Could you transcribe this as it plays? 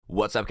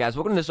What's up, guys?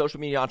 Welcome to the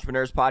Social Media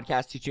Entrepreneurs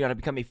Podcast, teaching you how to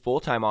become a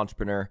full-time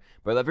entrepreneur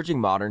by leveraging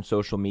modern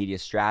social media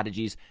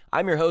strategies.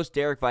 I'm your host,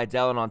 Derek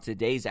Vidal, and on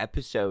today's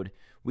episode,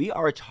 we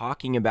are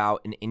talking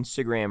about an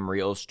Instagram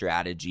Reels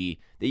strategy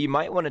that you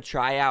might want to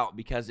try out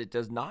because it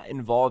does not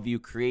involve you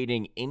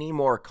creating any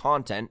more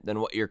content than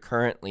what you're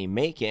currently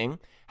making.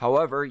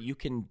 However, you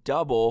can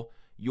double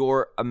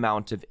your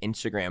amount of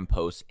Instagram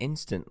posts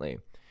instantly.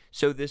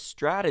 So this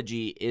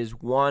strategy is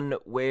one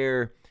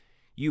where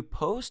you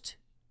post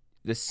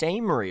the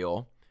same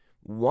reel,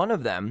 one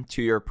of them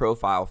to your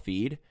profile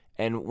feed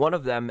and one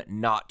of them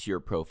not to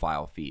your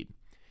profile feed.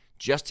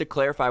 Just to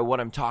clarify what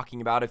I'm talking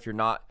about, if you're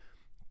not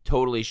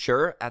totally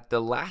sure, at the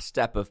last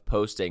step of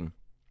posting,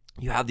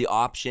 you have the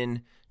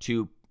option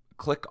to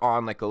click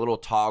on like a little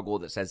toggle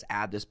that says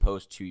add this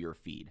post to your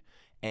feed,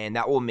 and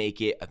that will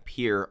make it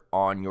appear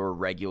on your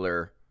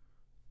regular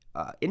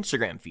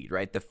Instagram feed,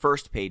 right? The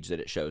first page that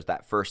it shows,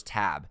 that first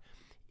tab.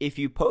 If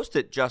you post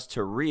it just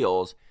to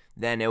Reels,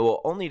 then it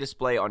will only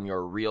display on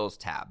your Reels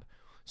tab.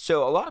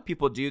 So a lot of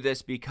people do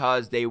this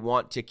because they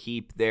want to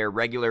keep their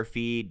regular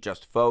feed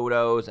just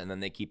photos, and then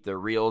they keep their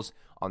Reels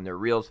on their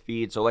Reels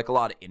feed. So like a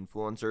lot of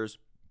influencers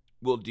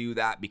will do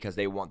that because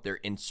they want their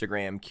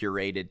Instagram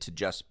curated to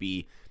just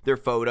be their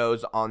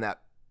photos on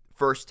that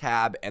first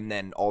tab and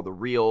then all the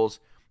Reels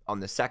on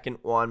the second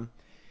one.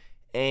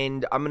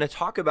 And I'm going to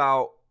talk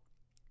about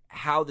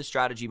how the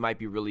strategy might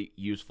be really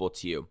useful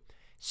to you.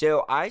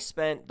 So I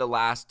spent the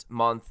last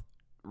month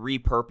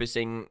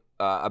repurposing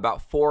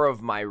about 4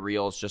 of my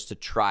Reels just to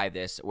try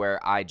this,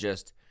 where I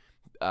just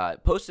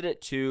posted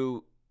it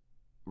to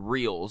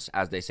Reels,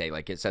 as they say.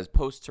 Like it says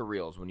post to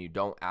Reels when you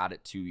don't add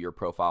it to your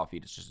profile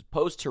feed. It's just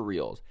post to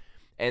Reels.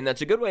 And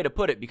that's a good way to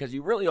put it because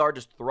you really are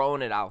just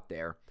throwing it out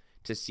there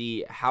to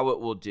see how it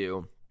will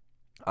do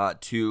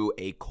to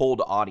a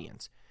cold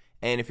audience.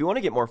 And if you want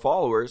to get more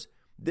followers,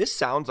 this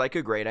sounds like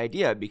a great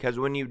idea because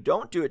when you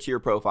don't do it to your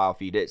profile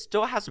feed, it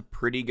still has a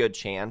pretty good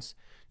chance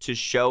to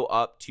show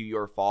up to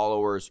your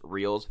followers'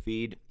 Reels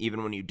feed,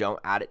 even when you don't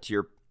add it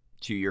to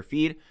your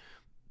feed.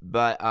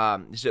 But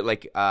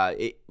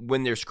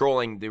when they're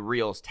scrolling the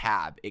Reels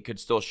tab, it could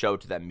still show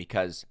to them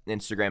because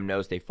Instagram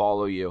knows they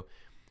follow you.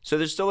 So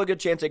there's still a good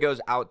chance it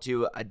goes out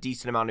to a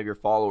decent amount of your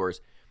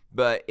followers,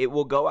 but it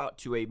will go out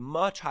to a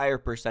much higher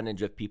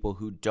percentage of people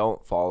who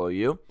don't follow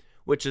you,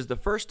 which is the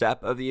first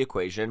step of the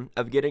equation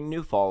of getting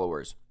new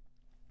followers.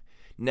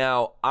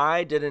 Now,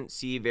 I didn't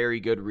see very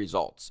good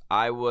results.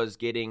 I was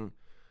getting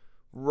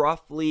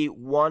roughly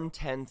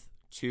 1/10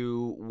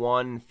 to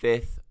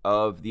 1/5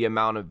 of the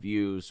amount of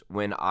views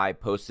when I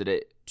posted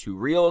it to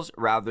Reels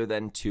rather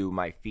than to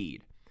my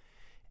feed.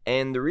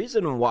 And the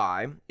reason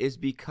why is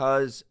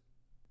because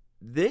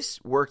this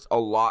works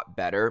a lot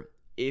better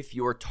if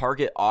your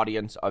target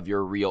audience of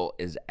your Reel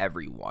is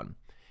everyone.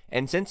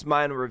 And since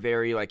mine were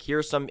very like,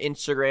 here's some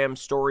Instagram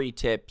story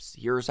tips,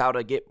 here's how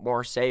to get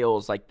more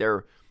sales, like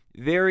they're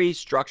very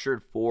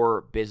structured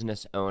for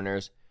business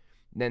owners,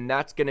 then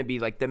that's going to be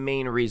like the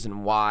main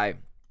reason why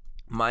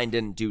mine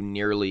didn't do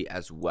nearly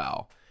as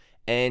well.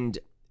 And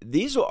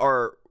these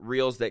are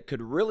Reels that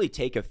could really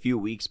take a few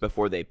weeks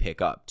before they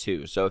pick up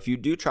too. So if you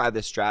do try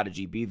this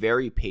strategy, be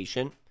very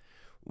patient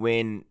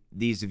when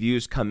these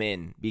views come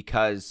in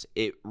because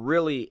it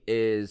really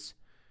is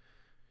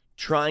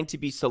trying to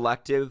be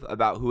selective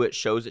about who it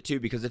shows it to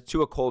because it's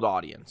to a cold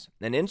audience.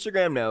 And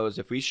Instagram knows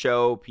if we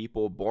show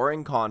people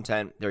boring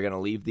content, they're going to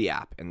leave the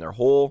app, and their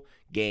whole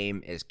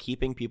game is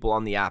keeping people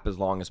on the app as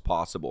long as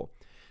possible.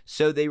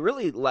 So they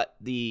really let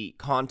the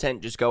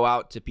content just go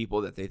out to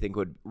people that they think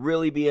would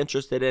really be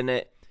interested in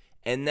it.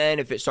 And then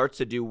if it starts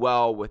to do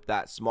well with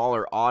that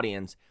smaller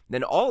audience,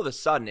 then all of a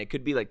sudden, it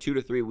could be like 2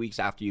 to 3 weeks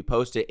after you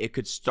post it, it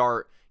could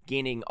start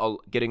getting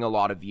a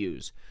lot of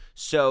views.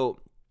 So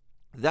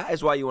that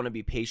is why you want to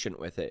be patient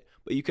with it.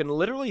 But you can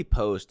literally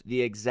post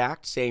the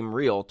exact same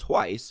Reel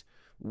twice,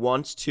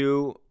 once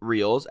to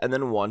Reels and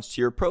then once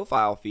to your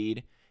profile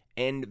feed.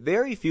 And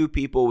very few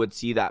people would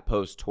see that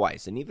post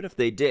twice. And even if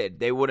they did,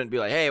 they wouldn't be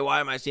like, hey,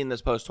 why am I seeing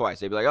this post twice?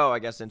 They'd be like, oh, I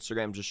guess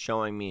Instagram's just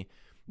showing me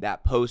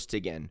that post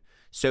again.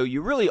 So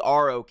you really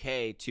are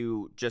okay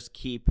to just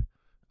keep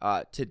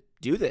to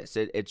do this.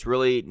 It's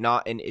really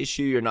not an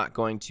issue. You're not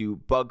going to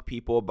bug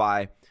people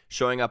by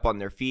showing up on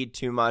their feed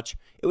too much.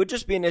 It would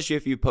just be an issue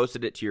if you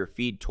posted it to your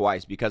feed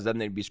twice because then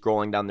they'd be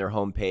scrolling down their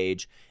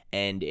homepage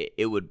and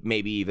it would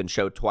maybe even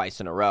show twice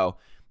in a row.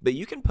 But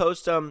you can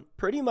post them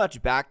pretty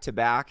much back to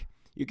back.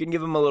 You can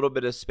give them a little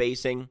bit of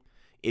spacing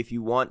if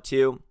you want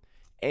to.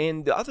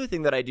 And the other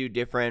thing that I do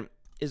different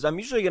is I'm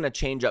usually going to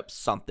change up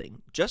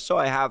something just so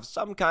I have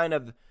some kind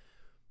of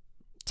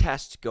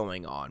test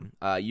going on.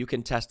 You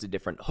can test a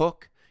different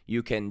hook.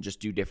 You can just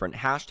do different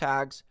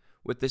hashtags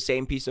with the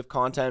same piece of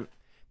content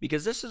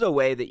because this is a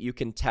way that you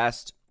can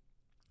test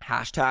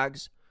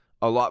hashtags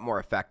a lot more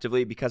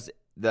effectively because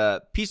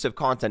the piece of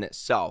content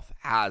itself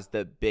has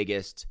the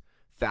biggest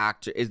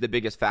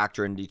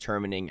factor in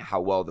determining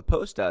how well the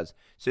post does.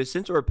 So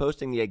since we're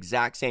posting the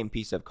exact same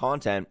piece of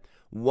content,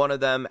 one of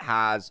them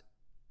has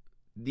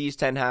these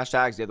 10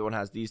 hashtags, the other one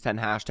has these 10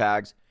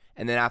 hashtags,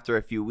 and then after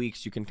a few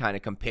weeks, you can kind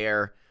of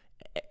compare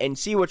and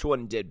see which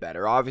one did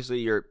better. Obviously,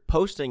 you're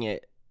posting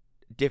it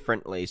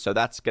differently, so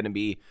that's going to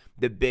be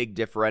the big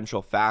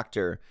differential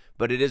factor,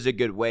 but it is a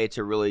good way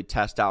to really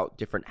test out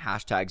different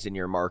hashtags in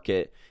your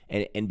market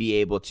and be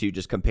able to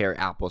just compare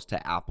apples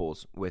to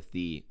apples with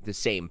the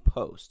same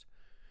post.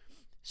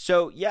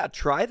 So yeah,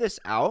 try this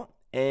out.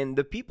 And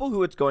the people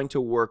who it's going to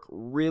work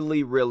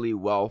really, really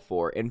well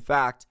for, in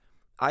fact,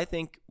 I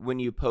think when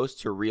you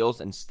post to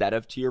Reels instead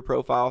of to your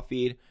profile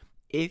feed,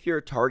 if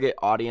your target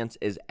audience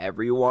is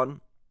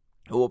everyone,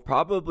 it will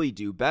probably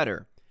do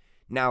better.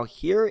 Now,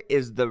 here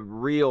is the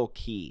real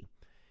key.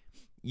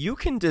 You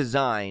can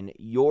design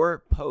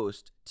your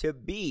post to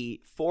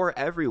be for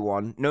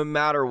everyone, no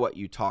matter what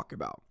you talk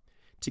about.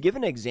 To give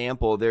an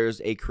example,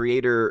 there's a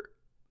creator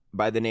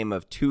by the name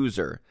of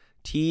Toozer,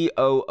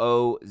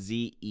 Toozer.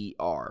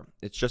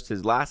 It's just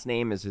his last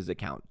name is his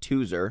account,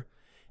 Toozer.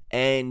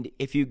 And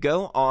if you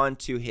go on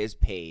to his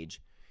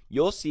page,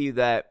 you'll see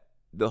that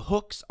the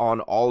hooks on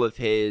all of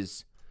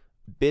his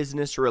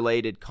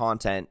business-related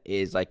content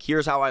is like,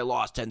 here's how I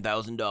lost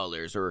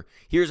 $10,000, or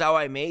here's how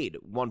I made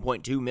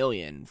 $1.2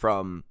 million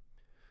from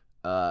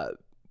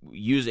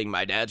using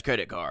my dad's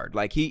credit card.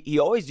 Like he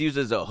always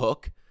uses a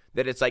hook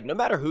that it's like, no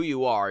matter who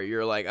you are,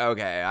 you're like,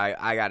 okay,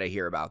 I got to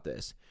hear about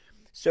this.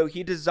 So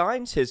he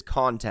designs his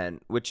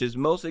content, which is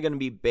mostly going to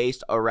be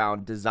based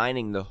around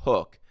designing the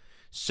hook,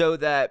 so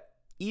that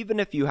even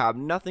if you have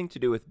nothing to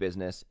do with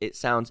business, it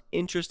sounds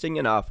interesting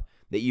enough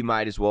that you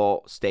might as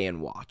well stay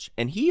and watch.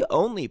 And he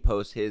only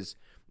posts his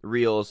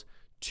Reels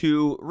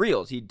to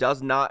Reels. He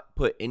does not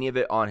put any of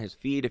it on his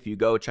feed. If you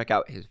go check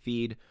out his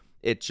feed,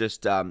 it's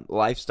just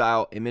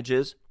lifestyle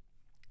images.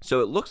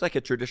 So it looks like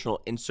a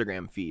traditional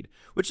Instagram feed,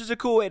 which is a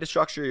cool way to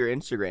structure your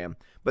Instagram.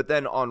 But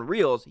then on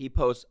Reels, he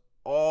posts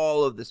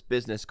all of this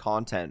business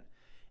content,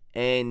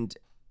 and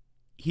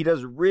he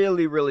does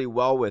really, really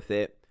well with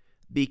it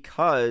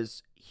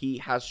because he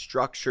has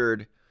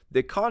structured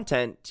the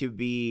content to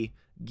be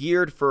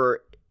geared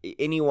for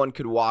anyone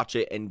could watch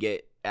it and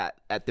get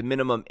at the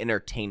minimum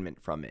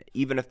entertainment from it,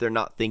 even if they're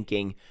not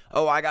thinking,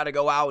 oh, I got to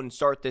go out and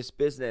start this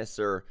business,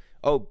 or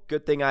oh,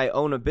 good thing I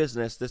own a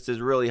business, this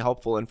is really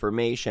helpful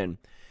information.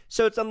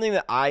 So it's something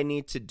that I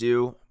need to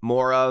do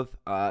more of,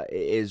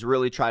 is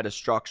really try to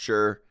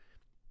structure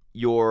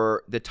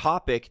the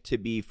topic to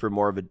be for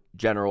more of a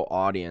general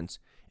audience.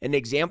 An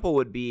example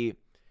would be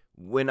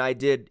when I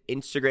did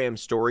Instagram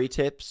story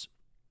tips.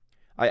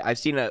 I've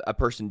seen a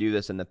person do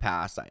this in the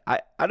past.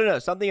 I don't know,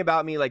 something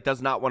about me like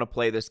does not want to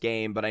play this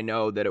game, but I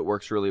know that it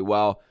works really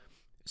well.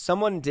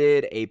 Someone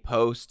did a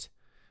post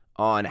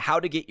on how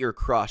to get your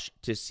crush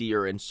to see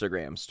your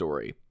Instagram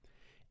story,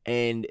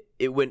 and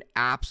it went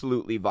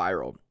absolutely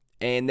viral.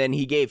 And then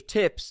he gave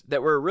tips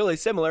that were really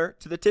similar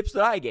to the tips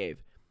that I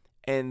gave.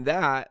 And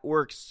that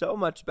works so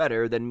much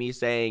better than me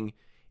saying,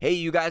 hey,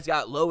 you guys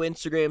got low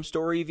Instagram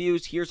story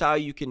views. Here's how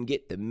you can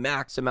get the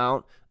max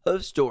amount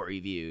of story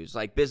views.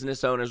 Like,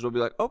 business owners will be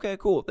like, okay,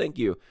 cool, thank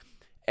you.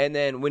 And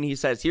then when he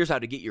says, here's how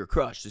to get your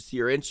crush to see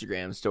your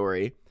Instagram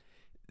story,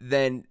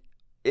 then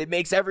it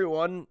makes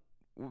everyone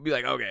be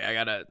like, okay,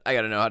 I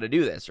gotta know how to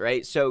do this,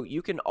 right? So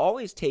you can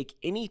always take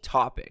any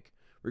topic,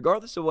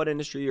 regardless of what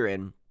industry you're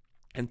in,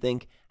 and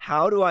think,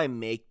 how do I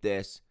make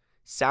this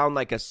sound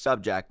like a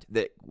subject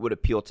that would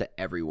appeal to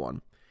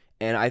everyone?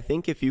 And I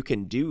think if you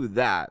can do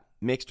that,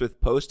 mixed with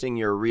posting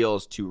your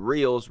Reels to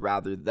Reels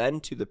rather than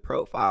to the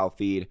profile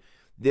feed,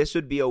 this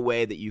would be a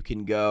way that you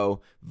can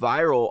go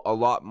viral a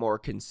lot more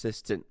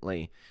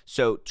consistently.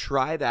 So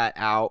try that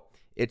out.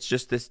 It's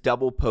just this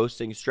double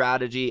posting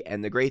strategy.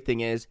 And the great thing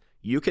is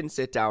you can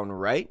sit down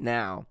right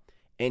now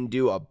and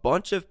do a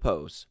bunch of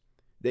posts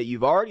that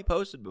you've already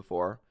posted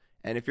before.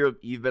 And if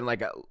you've been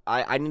like,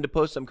 I need to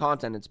post some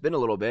content, it's been a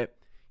little bit,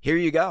 here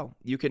you go.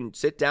 You can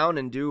sit down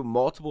and do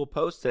multiple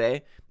posts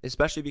today,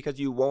 especially because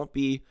you won't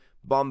be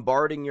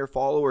bombarding your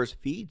followers'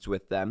 feeds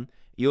with them.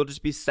 You'll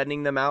just be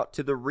sending them out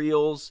to the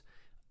Reels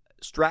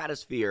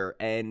stratosphere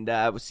and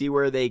see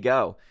where they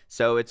go.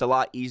 So it's a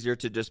lot easier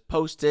to just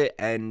post it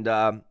and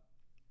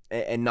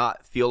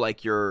not feel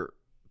like you're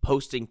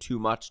posting too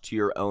much to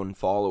your own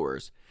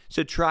followers.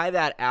 So try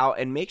that out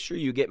and make sure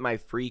you get my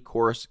free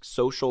course,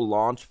 Social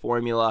Launch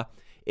Formula.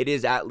 It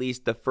is at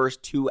least the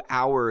first 2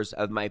 hours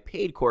of my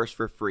paid course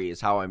for free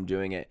is how I'm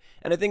doing it.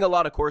 And I think a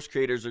lot of course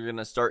creators are going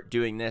to start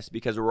doing this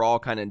because we're all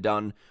kind of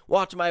done.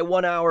 Watch my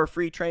 1 hour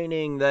free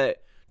training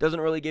that doesn't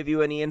really give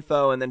you any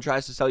info and then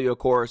tries to sell you a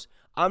course.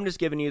 I'm just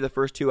giving you the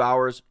first 2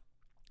 hours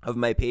of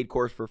my paid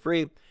course for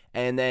free,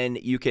 and then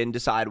you can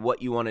decide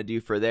what you want to do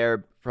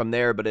from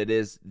there. But it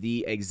is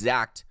the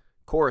exact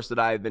course that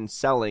I've been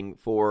selling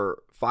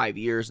for 5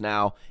 years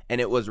now,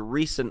 and it was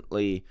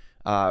recently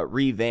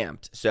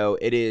revamped. So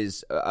it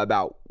is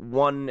about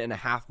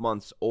 1.5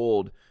 months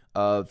old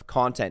of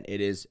content.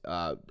 It is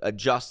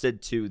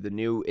adjusted to the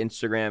new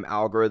Instagram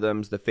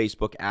algorithms, the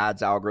Facebook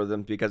ads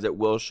algorithms, because it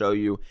will show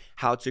you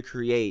how to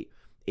create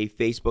a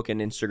Facebook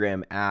and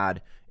Instagram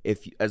ad.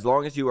 As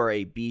long as you are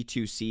a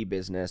B2C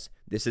business,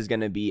 this is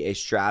going to be a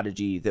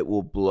strategy that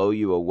will blow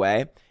you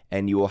away.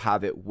 and you will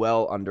have it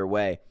well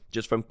underway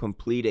just from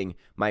completing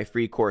my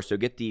free course. So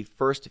get the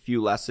first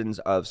few lessons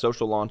of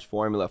Social Launch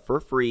Formula for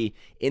free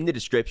in the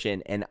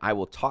description, and I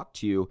will talk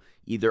to you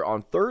either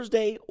on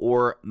Thursday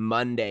or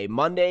Monday.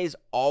 Mondays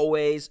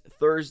always,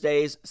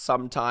 Thursdays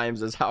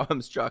sometimes is how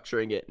I'm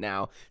structuring it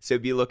now. So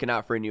be looking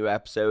out for a new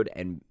episode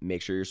and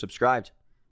make sure you're subscribed.